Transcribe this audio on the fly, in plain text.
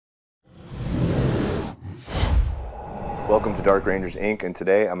Welcome to Dark Rangers Inc. and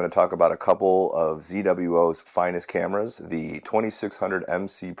today I'm going to talk about a couple of ZWO's finest cameras, the 2600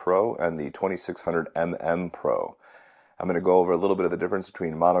 MC Pro and the 2600 MM Pro. I'm going to go over a little bit of the difference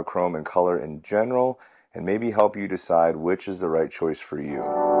between monochrome and color in general and maybe help you decide which is the right choice for you.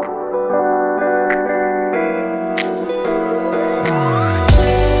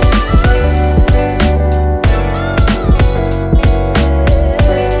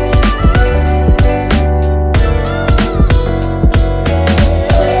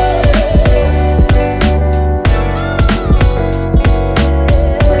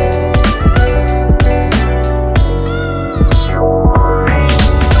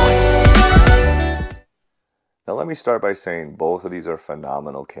 Now let me start by saying both of these are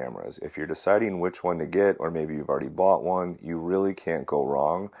phenomenal cameras. If you're deciding which one to get, or maybe you've already bought one, you really can't go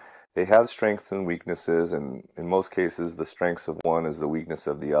wrong. They have strengths and weaknesses, and in most cases the strengths of one is the weakness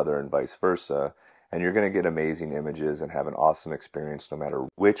of the other and vice versa, and you're going to get amazing images and have an awesome experience no matter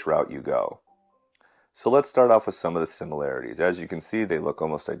which route you go. So let's start off with some of the similarities. As you can see, they look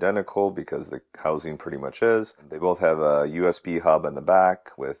almost identical because the housing pretty much is. They both have a USB hub in the back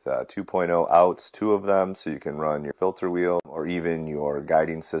with 2.0 outs, two of them, so you can run your filter wheel or even your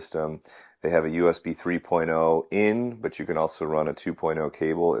guiding system. They have a USB 3.0 in, but you can also run a 2.0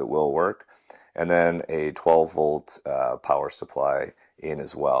 cable. It will work. And then a 12-volt power supply in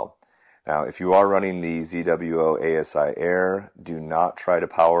as well. Now, if you are running the ZWO ASI Air, do not try to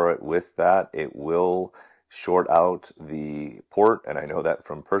power it with that. It will short out the port, and I know that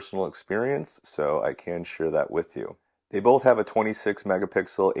from personal experience, so I can share that with you. They both have a 26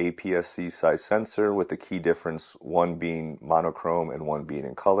 megapixel APS-C size sensor, with the key difference one being monochrome and one being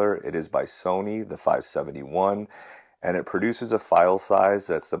in color. It is by Sony, the 571, and it produces a file size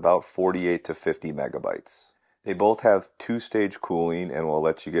that's about 48 to 50 megabytes. They both have two-stage cooling and will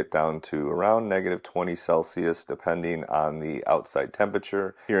let you get down to around -20 Celsius depending on the outside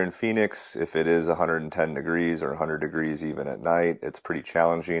temperature. Here in Phoenix, if it is 110 degrees or 100 degrees even at night, it's pretty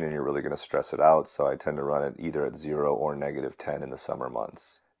challenging and you're really going to stress it out, so I tend to run it either at 0 or -10 in the summer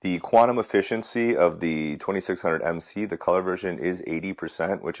months. The quantum efficiency of the 2600 MC, the color version, is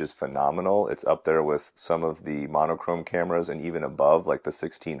 80%, which is phenomenal. It's up there with some of the monochrome cameras and even above, like the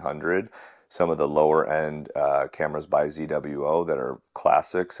 1600. Some of the lower end cameras by ZWO that are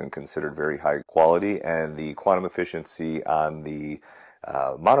classics and considered very high quality, and the quantum efficiency on the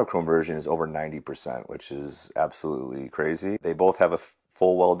monochrome version is over 90%, which is absolutely crazy. They both have a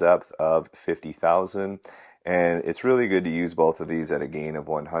full well depth of 50,000, and it's really good to use both of these at a gain of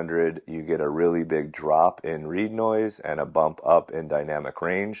 100. You get a really big drop in read noise and a bump up in dynamic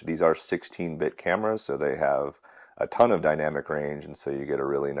range. These are 16-bit cameras, so they have a ton of dynamic range, and so you get a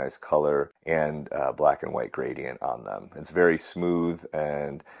really nice color and black and white gradient on them. It's very smooth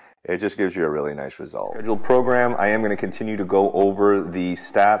and it just gives you a really nice result. Scheduled program, I am going to continue to go over the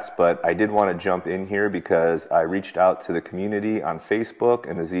stats, but I did want to jump in here because I reached out to the community on Facebook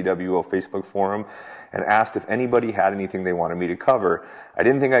and the ZWO Facebook forum and asked if anybody had anything they wanted me to cover. I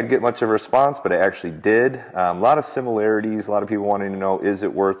didn't think I'd get much of a response, but I actually did. A lot of similarities, a lot of people wanting to know, is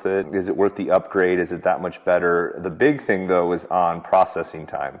it worth it? Is it worth the upgrade? Is it that much better? The big thing though is on processing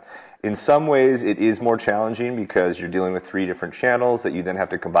time. In some ways it is more challenging because you're dealing with 3 different channels that you then have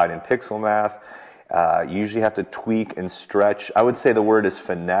to combine in pixel math. You usually have to tweak and stretch. I would say the word is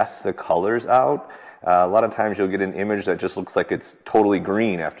finesse the colors out. A lot of times you'll get an image that just looks like it's totally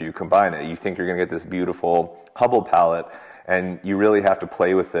green after you combine it. You think you're going to get this beautiful Hubble palette, and you really have to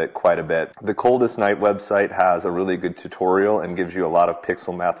play with it quite a bit. The Coldest Night website has a really good tutorial and gives you a lot of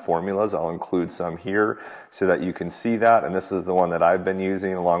pixel math formulas. I'll include some here so that you can see that, and this is the one that I've been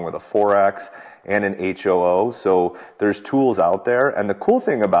using along with a 4X and an HOO. So there's tools out there, and the cool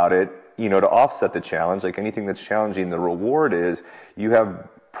thing about it, you know, to offset the challenge, like anything that's challenging, the reward is you have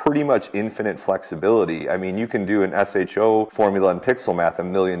pretty much infinite flexibility. I mean, you can do an SHO formula in pixel math a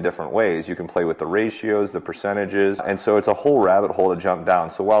million different ways. You can play with the ratios, the percentages, and so it's a whole rabbit hole to jump down.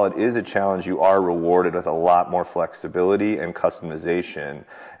 So while it is a challenge, you are rewarded with a lot more flexibility and customization,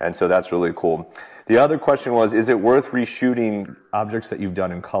 and so that's really cool. The other question was, is it worth reshooting objects that you've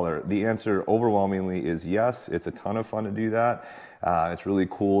done in color? The answer overwhelmingly is yes. It's a ton of fun to do that. It's really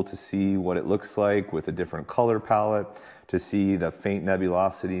cool to see what it looks like with a different color palette, to see the faint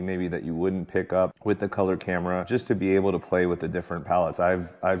nebulosity maybe that you wouldn't pick up with the color camera, just to be able to play with the different palettes.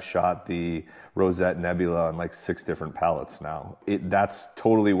 I've shot the Rosette Nebula on like 6 different palettes now. That's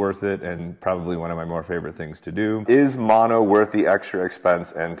totally worth it and probably one of my more favorite things to do. Is mono worth the extra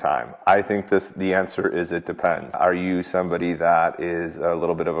expense and time? I think the answer is it depends. Are you somebody that is a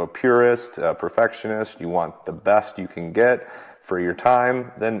little bit of a purist, a perfectionist, you want the best you can get for your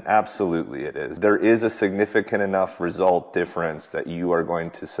time, then absolutely it is. There is a significant enough result difference that you are going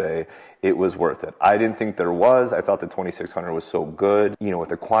to say it was worth it. I didn't think there was. I thought the 2600 was so good. You know, with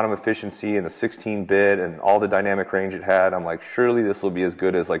the quantum efficiency and the 16-bit and all the dynamic range it had, I'm like, surely this will be as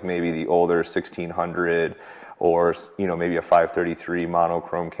good as like maybe the older 1600 or, you know, maybe a 533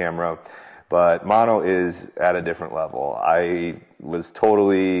 monochrome camera. But mono is at a different level. I was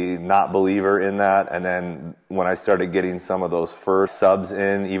totally not believer in that, and then when I started getting some of those first subs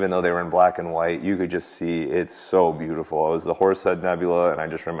in, even though they were in black and white, you could just see it's so beautiful. It was the Horsehead Nebula, and I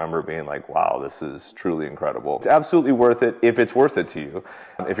just remember being like, wow, this is truly incredible. It's absolutely worth it if it's worth it to you.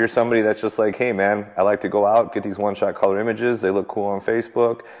 If you're somebody that's just like, hey man, I like to go out, get these one-shot color images, they look cool on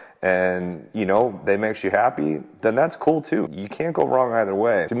Facebook, and you know, they makes you happy, then that's cool too. You can't go wrong either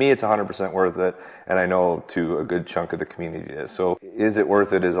way. To me, it's 100% worth it, and I know to a good chunk of the community it is. So is it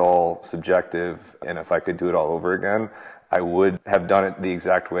worth it is all subjective, and if I could do it all over again, I would have done it the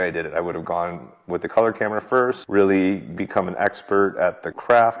exact way I did it. I would have gone with the color camera first, really become an expert at the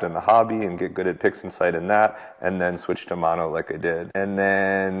craft and the hobby and get good at PixInsight in that, and then switch to mono like I did. And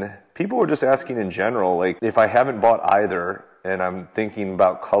then people were just asking in general, like if I haven't bought either, and I'm thinking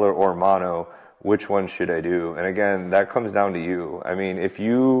about color or mono, which one should I do? And again, that comes down to you. I mean, if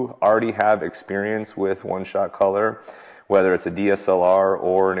you already have experience with one-shot color, whether it's a DSLR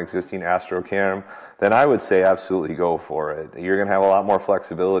or an existing Astro cam, then I would say absolutely go for it. You're gonna have a lot more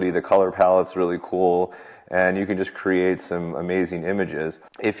flexibility. The color palette's really cool, and you can just create some amazing images.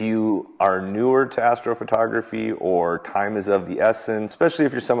 If you are newer to astrophotography or time is of the essence, especially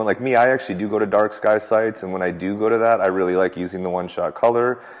if you're someone like me, I actually do go to dark sky sites, and when I do go to that, I really like using the one-shot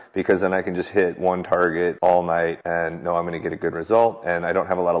color, because then I can just hit one target all night and know I'm gonna get a good result, and I don't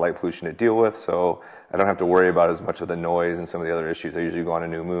have a lot of light pollution to deal with, so I don't have to worry about as much of the noise and some of the other issues I usually go on a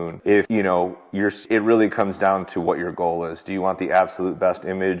new moon. If, you know, it really comes down to what your goal is. Do you want the absolute best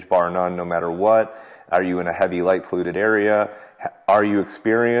image, bar none, no matter what? Are you in a heavy light polluted area? Are you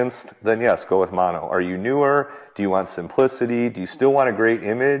experienced? Then yes, go with mono. Are you newer? Do you want simplicity? Do you still want a great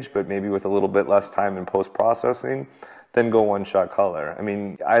image, but maybe with a little bit less time in post-processing? Then go one-shot color. I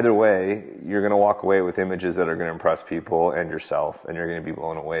mean, either way, you're going to walk away with images that are going to impress people and yourself, and you're going to be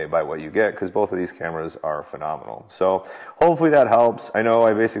blown away by what you get, because both of these cameras are phenomenal. So hopefully that helps. I know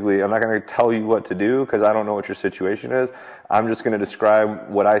I'm not going to tell you what to do, because I don't know what your situation is. I'm just going to describe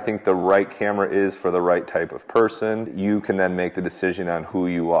what I think the right camera is for the right type of person. You can then make the decision on who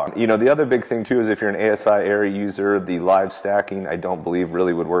you are. You know, the other big thing too is if you're an ASI area user, the live stacking I don't believe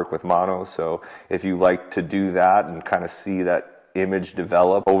really would work with mono. So if you like to do that and kind of see that image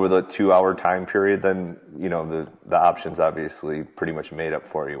develop over the 2-hour time period, then you know the options obviously pretty much made up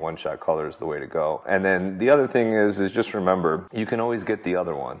for you. One-shot color is the way to go. And then the other thing is just remember, you can always get the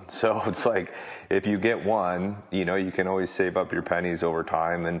other one. So it's like, if you get one, you know, you can always save up your pennies over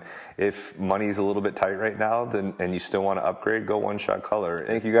time. And if money's a little bit tight right now, then and you still want to upgrade, go one-shot color.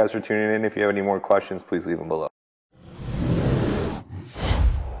 Thank you guys for tuning in. If you have any more questions, please leave them below.